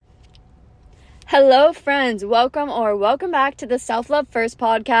Hello friends, welcome back to the Self-Love First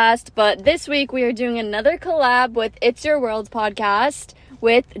podcast, but this week we are doing another collab with It's Your World podcast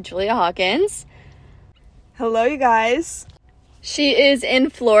with Julia Hawkins. Hello you guys. She is in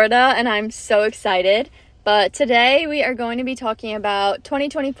Florida and I'm so excited, but today we are going to be talking about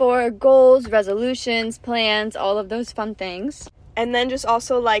 2024 goals, resolutions, plans, all of those fun things. And then just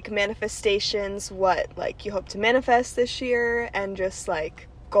also like manifestations, what like you hope to manifest this year, and just like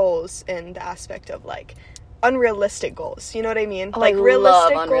goals in the aspect of like unrealistic goals, you know what I mean? Like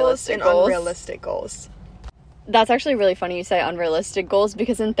realistic goals and unrealistic goals. That's actually really funny you say unrealistic goals,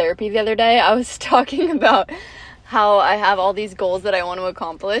 because in therapy the other day I was talking about how I have all these goals that I want to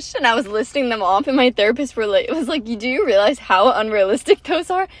accomplish, and I was listing them off, and my therapist was like, do you realize how unrealistic those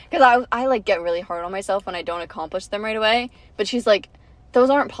are? Because I like get really hard on myself when I don't accomplish them right away, but she's like, those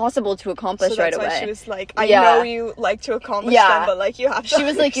aren't possible to accomplish right away. So that's why she was like, I know you like to accomplish them, but like you have to She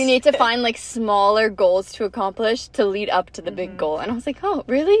was like, you need to find like smaller goals to accomplish to lead up to the big goal. And I was like, oh,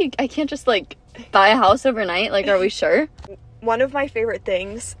 really? I can't just like buy a house overnight? Like, are we sure? One of my favorite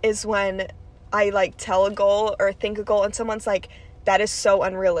things is when I like tell a goal or think a goal and someone's like, that is so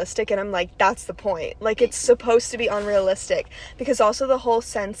unrealistic, and I'm like, that's the point. Like, it's supposed to be unrealistic, because also the whole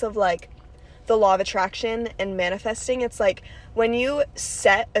sense of like the law of attraction and manifesting, it's like when you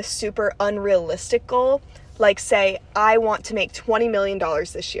set a super unrealistic goal, like say I want to make $20 million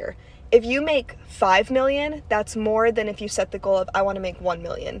this year. If you make $5 million, that's more than if you set the goal of I want to make $1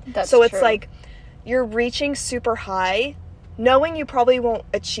 million. So it's like you're reaching super high, knowing you probably won't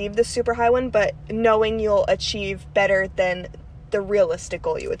achieve the super high one, but knowing you'll achieve better than the realistic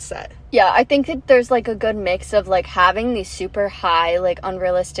goal you would set. Yeah, I think that there's like a good mix of like having these super high, like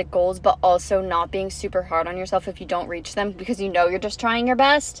unrealistic goals, but also not being super hard on yourself if you don't reach them, because you know you're just trying your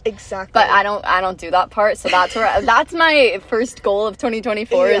best. Exactly. But I don't do that part, so that's where that's my first goal of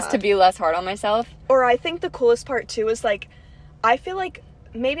 2024 is to be less hard on myself. Or I think the coolest part too is like, I feel like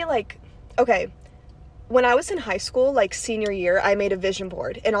maybe like, okay, when I was in high school, like senior year, I made a vision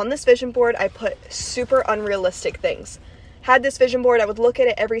board, and on this vision board I put super unrealistic things. Had this vision board, I would look at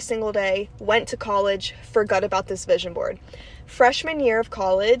it every single day, went to college, forgot about this vision board. Freshman year of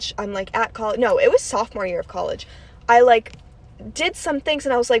college, I'm like at college, no, it was sophomore year of college. I like did some things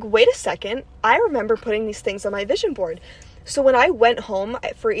and I was like, wait a second, I remember putting these things on my vision board. So when I went home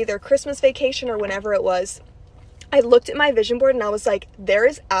for either Christmas vacation or whenever it was, I looked at my vision board and I was like, there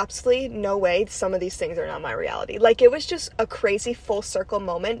is absolutely no way some of these things are not my reality. Like, it was just a crazy full circle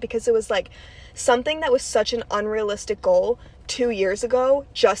moment, because it was like something that was such an unrealistic goal 2 years ago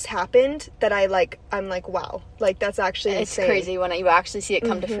just happened that I'm like, wow, like that's actually insane. It's crazy when you actually see it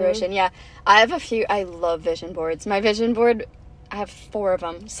come to fruition. Yeah, I have a few, I love vision boards. My vision board, I have 4 of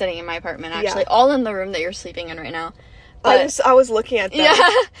them sitting in my apartment, actually, all in the room that you're sleeping in right now. But, I was looking at them. Yeah,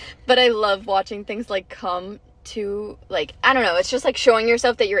 but I love watching things like come to, like, I don't know, it's just like showing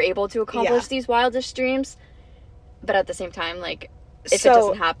yourself that you're able to accomplish these wildest dreams, but at the same time, like, if it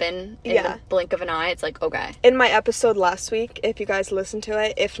doesn't happen in the blink of an eye, it's like, okay. In my episode last week, if you guys listened to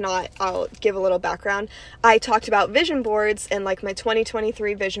it, if not, I'll give a little background. I talked about vision boards and like my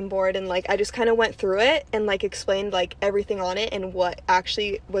 2023 vision board, and like I just kind of went through it and like explained like everything on it and what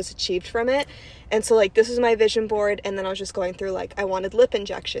actually was achieved from it. And so like this is my vision board, and then I was just going through like I wanted lip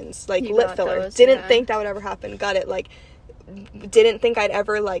injections, like lip filler. Didn't think that would ever happen. Got it. Like didn't think I'd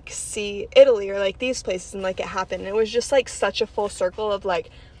ever like see Italy or like these places, and like it happened. And it was just like such a full circle of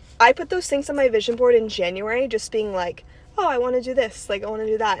like I put those things on my vision board in January, just being like, oh, I want to do this, like I want to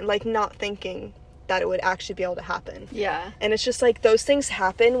do that, and like not thinking that it would actually be able to happen. Yeah. And it's just like those things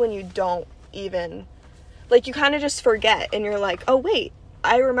happen when you don't even like, you kind of just forget, and you're like, oh wait,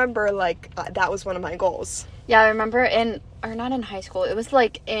 I remember like that was one of my goals. Yeah, I remember not in high school, it was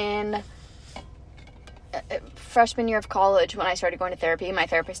like in freshman year of college when I started going to therapy. My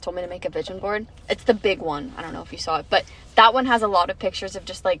therapist told me to make a vision board. It's the big one. I don't know if you saw it, but that one has a lot of pictures of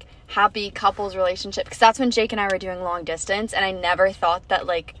just like happy couples relationship, because that's when Jake and I were doing long distance, and I never thought that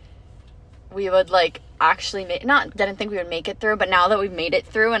like we would like actually didn't think we would make it through, but now that we've made it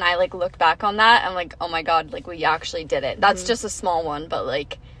through and I like look back on that, I'm like, oh my god, like we actually did it. That's just a small one, but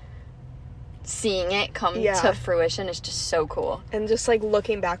like seeing it come to fruition is just so cool. And just like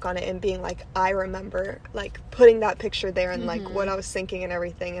looking back on it and being like, I remember like putting that picture there and like what I was thinking and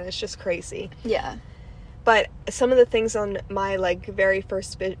everything, and it's just crazy. Yeah. But some of the things on my like very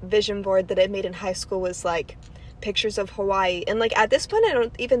first vision board that I made in high school was like pictures of Hawaii, and like at this point I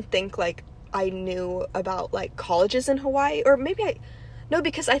don't even think like I knew about like colleges in Hawaii, or maybe No,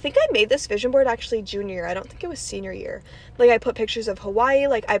 because I think I made this vision board actually junior year. I don't think it was senior year. Like, I put pictures of Hawaii.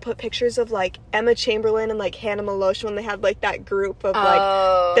 Like, I put pictures of, like, Emma Chamberlain and, like, Hannah Maloche when they had, like, that group of,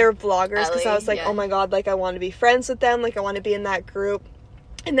 like, their vloggers. Because I was like, oh, my God, like, I want to be friends with them. Like, I want to be in that group.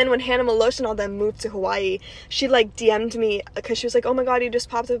 And then when Hannah Maloche and all them moved to Hawaii, she, like, DM'd me because she was like, oh, my God, you just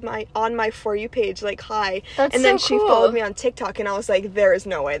popped up on my For You page, like, hi. That's and then so she cool. followed me on TikTok, and I was like, there is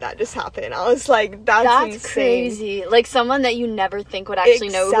no way that just happened. I was like, that's insane. Crazy. Like, someone that you never think would actually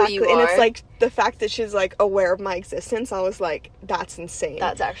know who you are. And it's, like, the fact that she's, like, aware of my existence, I was like, that's insane.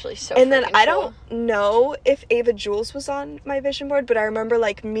 That's actually so And then I cool. don't know if Ava Jules was on my vision board, but I remember,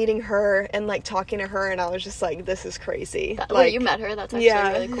 like, meeting her and, like, talking to her, and I was just like, this is crazy. You met her? That's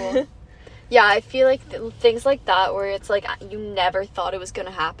actually really cool. Yeah, I feel like things like that where it's like you never thought it was going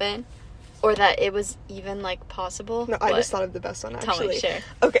to happen or that it was even like possible. No, I just thought of the best one, actually. Tell me, share.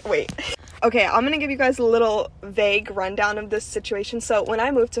 Okay, wait. Okay, I'm going to give you guys a little vague rundown of this situation. So when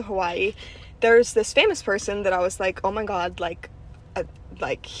I moved to Hawaii, there's this famous person that I was like, oh my God, like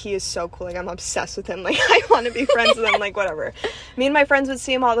he is so cool. Like, I'm obsessed with him. Like, I want to be friends with him. Like, whatever. Me and my friends would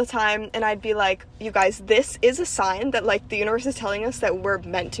see him all the time, and I'd be like, you guys, this is a sign that, like, the universe is telling us that we're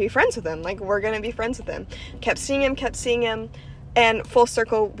meant to be friends with him. Like, we're going to be friends with him. Kept seeing him, and full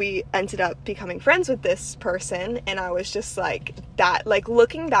circle, we ended up becoming friends with this person, and I was just like, that, like,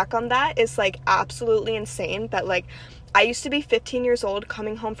 looking back on that is, like, absolutely insane that, like, I used to be 15 years old,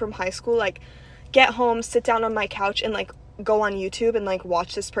 coming home from high school, like, get home, sit down on my couch, and, like, go on YouTube and, like,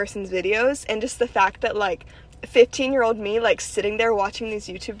 watch this person's videos, and just the fact that, like, 15-year-old me, like, sitting there watching these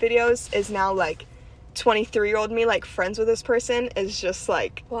YouTube videos is now, like, 23-year-old me, like, friends with this person is just,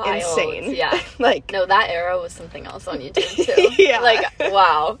 like, wild. Insane. Yeah. Like, no, that era was something else on YouTube, too. Yeah. Like,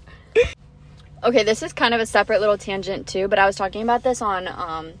 wow. Okay, this is kind of a separate little tangent, too, but I was talking about this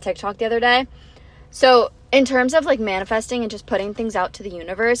on TikTok the other day. So, in terms of, like, manifesting and just putting things out to the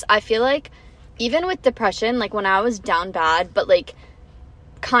universe, I feel like even with depression, like, when I was down bad, but, like,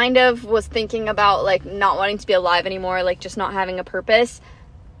 kind of was thinking about, like, not wanting to be alive anymore, like, just not having a purpose,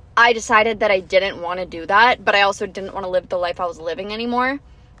 I decided that I didn't want to do that, but I also didn't want to live the life I was living anymore.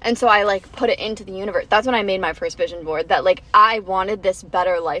 And so I, like, put it into the universe. That's when I made my first vision board, that, like, I wanted this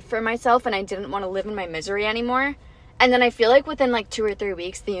better life for myself, and I didn't want to live in my misery anymore. And then I feel like within, like, 2 or 3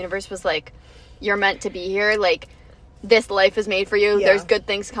 weeks, the universe was like, you're meant to be here, like, this life is made for you, there's good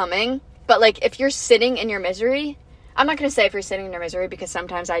things coming. But, like, if you're sitting in your misery, I'm not going to say if you're sitting in your misery because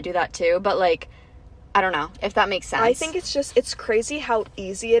sometimes I do that too, but, like, I don't know if that makes sense. I think it's crazy how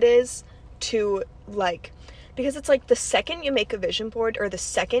easy it is to, like, because it's like the second you make a vision board or the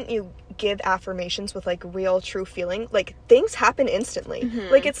second you give affirmations with, like, real, true feeling, like, things happen instantly.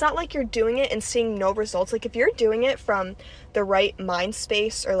 Mm-hmm. Like, it's not like you're doing it and seeing no results. Like, if you're doing it from the right mind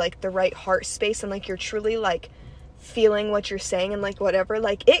space or, like, the right heart space and, like, you're truly, like, feeling what you're saying and, like, whatever,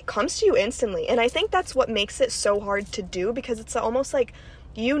 like, it comes to you instantly. And I think that's what makes it so hard to do, because it's almost like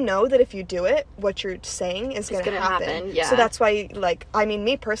you know that if you do it, what you're saying is going to happen. Yeah. So that's why, like, I mean,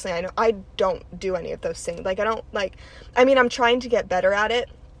 me personally, I know I don't do any of those things. Like, I don't, like, I mean, I'm trying to get better at it,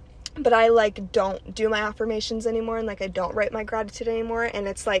 but I, like, don't do my affirmations anymore, and, like, I don't write my gratitude anymore, and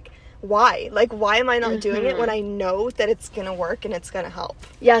it's like, why? Like, why am I not doing it when I know that it's gonna work and it's gonna help?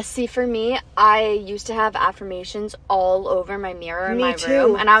 Yeah, see, for me, I used to have affirmations all over my mirror in my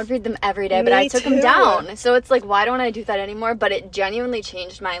room, and I would read them every day, but I took them down. So it's like, why don't I do that anymore? But it genuinely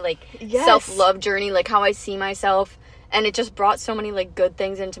changed my, like, self-love journey, like, how I see myself, and it just brought so many, like, good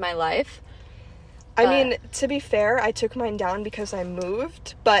things into my life. I mean, to be fair, I took mine down because I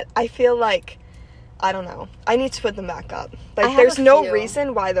moved, but I feel like, I don't know, I need to put them back up. Like, there's no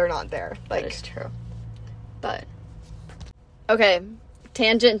reason why they're not there. Like, that is true. But, okay,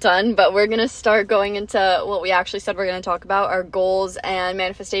 tangent done, but we're gonna start going into what we actually said we're gonna talk about, our goals and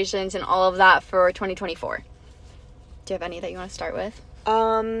manifestations and all of that for 2024. Do you have any that you want to start with?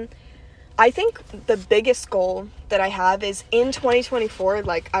 I think the biggest goal that I have is in 2024,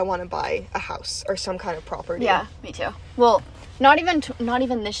 like, I want to buy a house or some kind of property. Yeah, me too. Well, not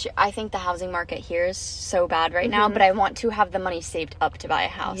even this year. I think the housing market here is so bad right now, but I want to have the money saved up to buy a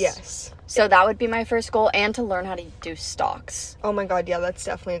house. Yes. So that would be my first goal, and to learn how to do stocks. Oh my God, yeah, that's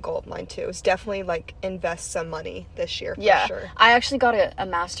definitely a goal of mine too. It's definitely, like, invest some money this year, for sure. I actually got a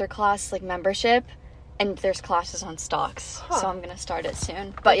masterclass, like, membership, and there's classes on stocks, so I'm gonna start it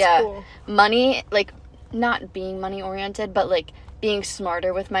soon. But that's cool. Money, like, not being money oriented, but, like, being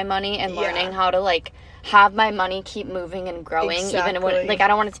smarter with my money and learning how to, like, have my money keep moving and growing, even when, like, I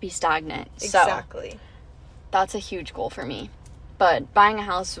don't want it to be stagnant. Exactly. So that's a huge goal for me. But buying a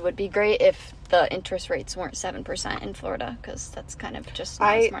house would be great if the interest rates weren't 7% in Florida, because that's kind of just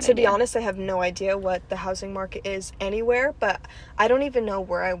not a smart To be idea. honest, I have no idea what the housing market is anywhere, but I don't even know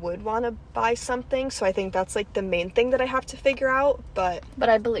where I would want to buy something, so I think that's like the main thing that I have to figure out. But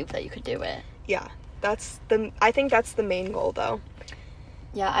I believe that you could do it. yeah, I think that's the main goal though.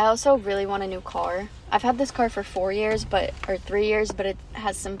 Yeah, I also really want a new car. I've had this car for 3 years, but it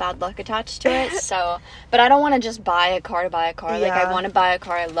has some bad luck attached to it. So, but I don't want to just buy a car to buy a car. Like, I want to buy a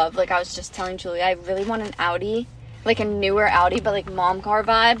car I love. Like, I was just telling Julia, I really want an Audi, like a newer Audi, but like mom car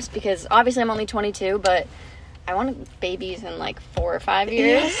vibes, because obviously I'm only 22, but I want babies in like 4 or 5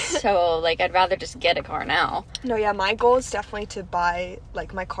 years. So, like, I'd rather just get a car now. No, yeah, my goal is definitely to buy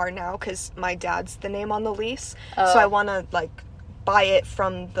like my car now, because my dad's the name on the lease. So I want to like buy it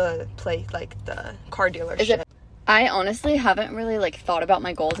from the place, like the car dealership. I honestly haven't really like thought about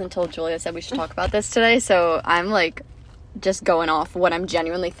my goals until Julia said we should talk about this today, so I'm like just going off what I'm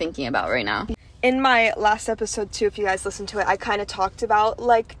genuinely thinking about right now. In my last episode too, if you guys listened to it, I kind of talked about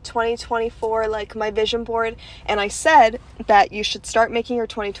like 2024, like my vision board, and I said that you should start making your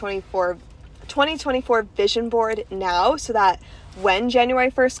 2024 vision board now, so that when January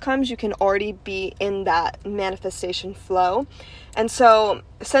 1st comes, you can already be in that manifestation flow. And so,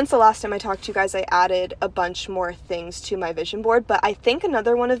 since the last time I talked to you guys, I added a bunch more things to my vision board, but I think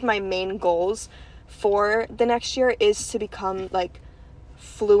another one of my main goals for the next year is to become, like,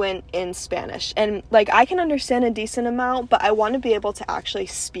 fluent in Spanish. And, like, I can understand a decent amount, but I want to be able to actually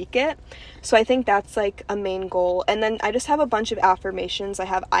speak it. So I think that's, like, a main goal. And then I just have a bunch of affirmations.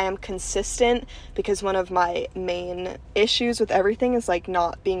 I am consistent, because one of my main issues with everything is, like,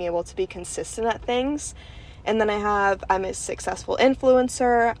 not being able to be consistent at things. And then I'm a successful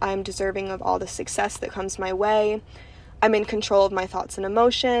influencer. I'm deserving of all the success that comes my way. I'm in control of my thoughts and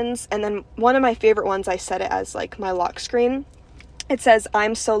emotions. And then one of my favorite ones, I set it as, like, my lock screen. It says,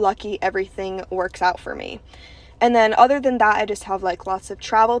 I'm so lucky everything works out for me. And then other than that, I just have, like, lots of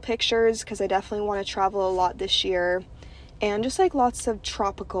travel pictures, because I definitely want to travel a lot this year. And just, like, lots of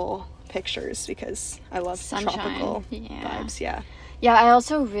tropical pictures, because I love Sunshine. Tropical vibes. Yeah, I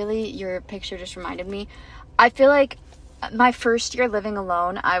also really, your picture just reminded me, I feel like my first year living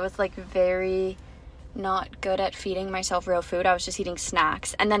alone, I was, like, very not good at feeding myself real food. I was just eating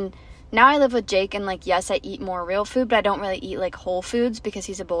snacks. And then now I live with Jake, and, like, yes, I eat more real food, but I don't really eat, like, whole foods, because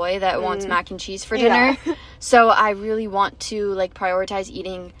he's a boy that wants mac and cheese for dinner. Yeah. So I really want to, like, prioritize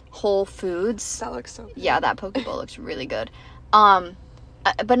eating whole foods. That looks so good. Yeah, that poke bowl looks really good.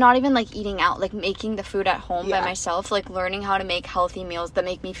 But not even, like, eating out, like, making the food at home by myself, like, learning how to make healthy meals that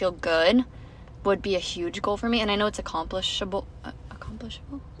make me feel good would be a huge goal for me. And I know it's accomplishable.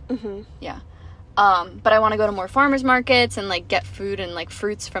 Mm-hmm. Yeah. But I want to go to more farmers markets and, like, get food and, like,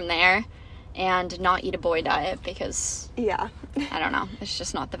 fruits from there, and not eat a boy diet, because I don't know, it's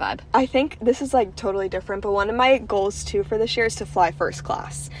just not the vibe. I think this is, like, totally different, but one of my goals too for this year is to fly first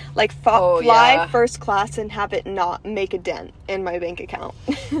class. Like, fly first class and have it not make a dent in my bank account.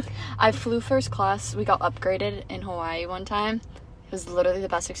 I flew first class. We got upgraded in Hawaii one time. It was literally the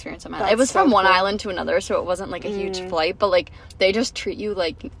best experience of my life. It was from one island to another, so it wasn't, like, a huge flight, but, like, they just treat you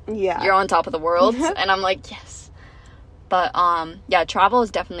like you're on top of the world, and I'm like, yes. But, travel is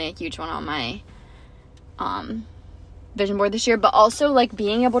definitely a huge one on my vision board this year, but also, like,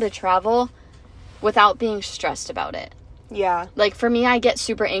 being able to travel without being stressed about it. Yeah. Like, for me, I get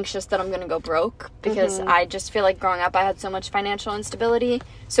super anxious that I'm gonna go broke, because I just feel like growing up I had so much financial instability.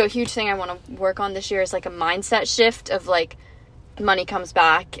 So a huge thing I want to work on this year is, like, a mindset shift of, like, money comes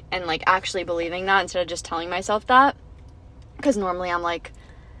back, and, like, actually believing that instead of just telling myself that, because normally I'm like,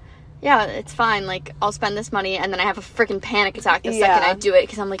 yeah, it's fine, like, I'll spend this money, and then I have a freaking panic attack the second I do it,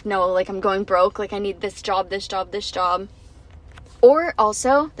 because I'm like, no, like, I'm going broke, like, I need this job. Or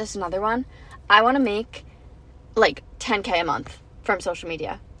also, this is another one, I want to make, like, 10K a month from social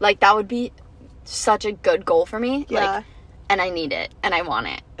media. Like, that would be such a good goal for me. Like, and I need it, and I want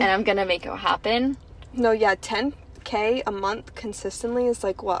it, and I'm gonna make it happen. No, 10K a month consistently is,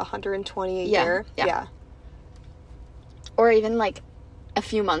 like, what, 120 a year? Yeah. Or even, like, a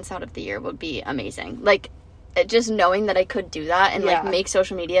few months out of the year would be amazing. Like, just knowing that I could do that and, like, make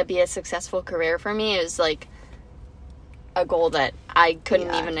social media be a successful career for me is, like, a goal that I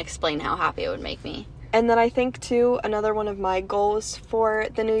couldn't even explain how happy it would make me. And then I think, too, another one of my goals for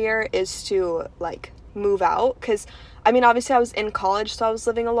the new year is to, like, move out, because I mean, obviously I was in college, so I was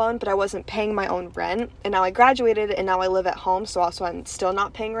living alone, but I wasn't paying my own rent, and now I graduated, and now I live at home, so also I'm still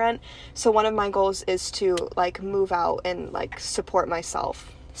not paying rent. So one of my goals is to, like, move out and, like, support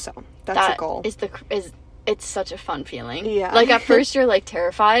myself. So that's a goal. It's such a fun feeling. Yeah. Like, at first you're, like,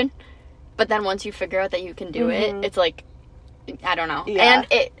 terrified, but then once you figure out that you can do it, it's like I don't know. Yeah. And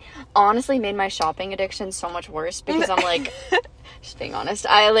it honestly made my shopping addiction so much worse because I'm like, just being honest,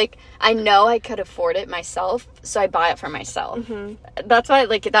 I know I could afford it myself, so I buy it for myself. That's why,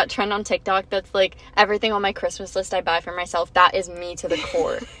 like, that trend on TikTok that's like, everything on my Christmas list I buy for myself, that is me to the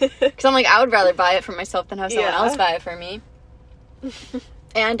core. Because I'm like, I would rather buy it for myself than have someone else buy it for me.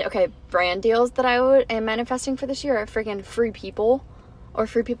 And, okay, brand deals that I am manifesting for this year are freaking Free People or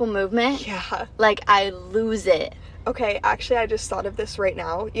Free People Movement. Yeah. Like, I lose it. Okay, actually, I just thought of this right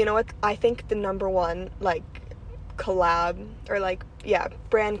now. You know what? I think the number one, like, collab, or, like,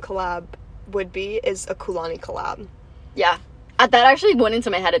 brand collab is a Kulani collab. Yeah. That actually went into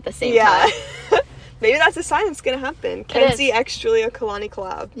my head at the same time. Maybe that's a sign it's gonna happen. Kenzie x Julia Kulani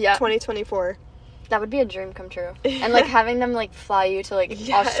collab. Yeah. 2024. That would be a dream come true. And, like, having them, like, fly you to, like,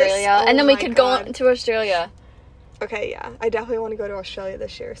 Australia. And then we could go to Australia. Okay, yeah. I definitely want to go to Australia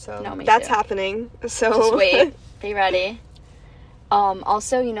this year, so no, that's happening. So just wait. Be ready.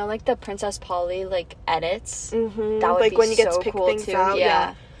 Also, you know, like, the Princess Polly, like, edits. That would like, be when you get so to pick cool, things too. out.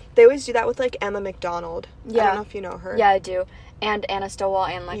 Yeah. They always do that with, like, Emma McDonald. Yeah. I don't know if you know her. Yeah, I do. And Anna Stowell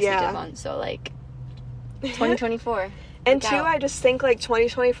and Lexi did one. So, like, 2024. And, two, I just think, like,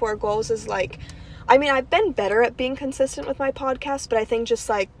 2024 goals is, like... I mean, I've been better at being consistent with my podcast, but I think just,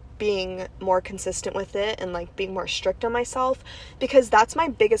 like, being more consistent with it and, like, being more strict on myself, because that's my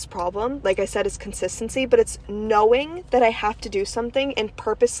biggest problem, like I said, is consistency, but it's knowing that I have to do something and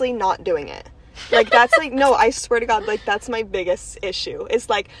purposely not doing it. Like, that's, like, no, I swear to God, like, that's my biggest issue. It's,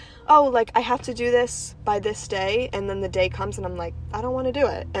 like, oh, like, I have to do this by this day, and then the day comes, and I'm like, I don't want to do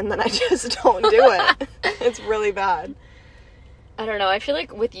it, and then I just don't do it. It's really bad. I don't know. I feel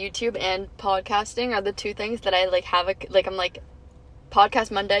like with YouTube and podcasting are the two things that I, like, have I'm like, podcast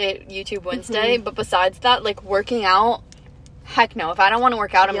Monday, YouTube Wednesday, but besides that, like, working out, heck no. If I don't want to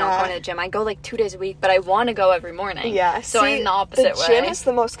work out, I'm not going to the gym. I go, like, 2 days a week, but I want to go every morning. Yeah. So I'm the opposite way. The gym is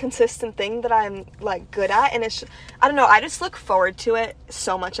the most consistent thing that I'm, like, good at, and it's, I don't know, I just look forward to it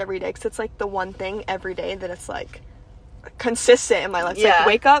so much every day, because it's, like, the one thing every day that it's, like, consistent in my life. It's like,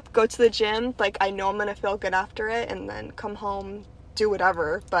 wake up, go to the gym, like, I know I'm gonna feel good after it, and then come home, do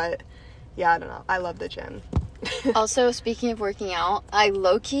whatever. But yeah, I don't know, I love the gym. Also, speaking of working out, I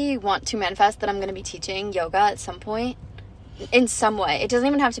low-key want to manifest that I'm gonna be teaching yoga at some point in some way. It doesn't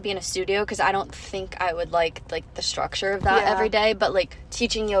even have to be in a studio, because I don't think I would like the structure of that every day, but, like,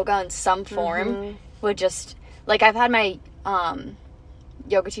 teaching yoga in some form would just, like, I've had my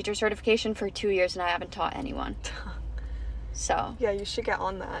yoga teacher certification for 2 years and I haven't taught anyone. So yeah, you should get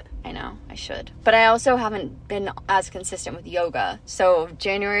on that. I know, I should. But I also haven't been as consistent with yoga. So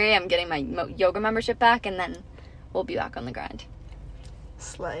January, I'm getting my yoga membership back, and then we'll be back on the grind.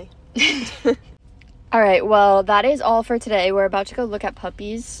 Slay. All right, well, that is all for today. We're about to go look at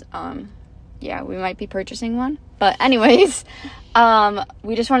puppies. Yeah, we might be purchasing one. But anyways,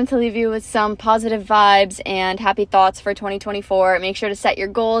 we just wanted to leave you with some positive vibes and happy thoughts for 2024. Make sure to set your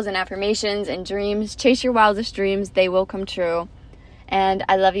goals and affirmations and dreams. Chase your wildest dreams. They will come true. And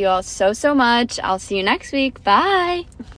I love you all so, so much. I'll see you next week. Bye.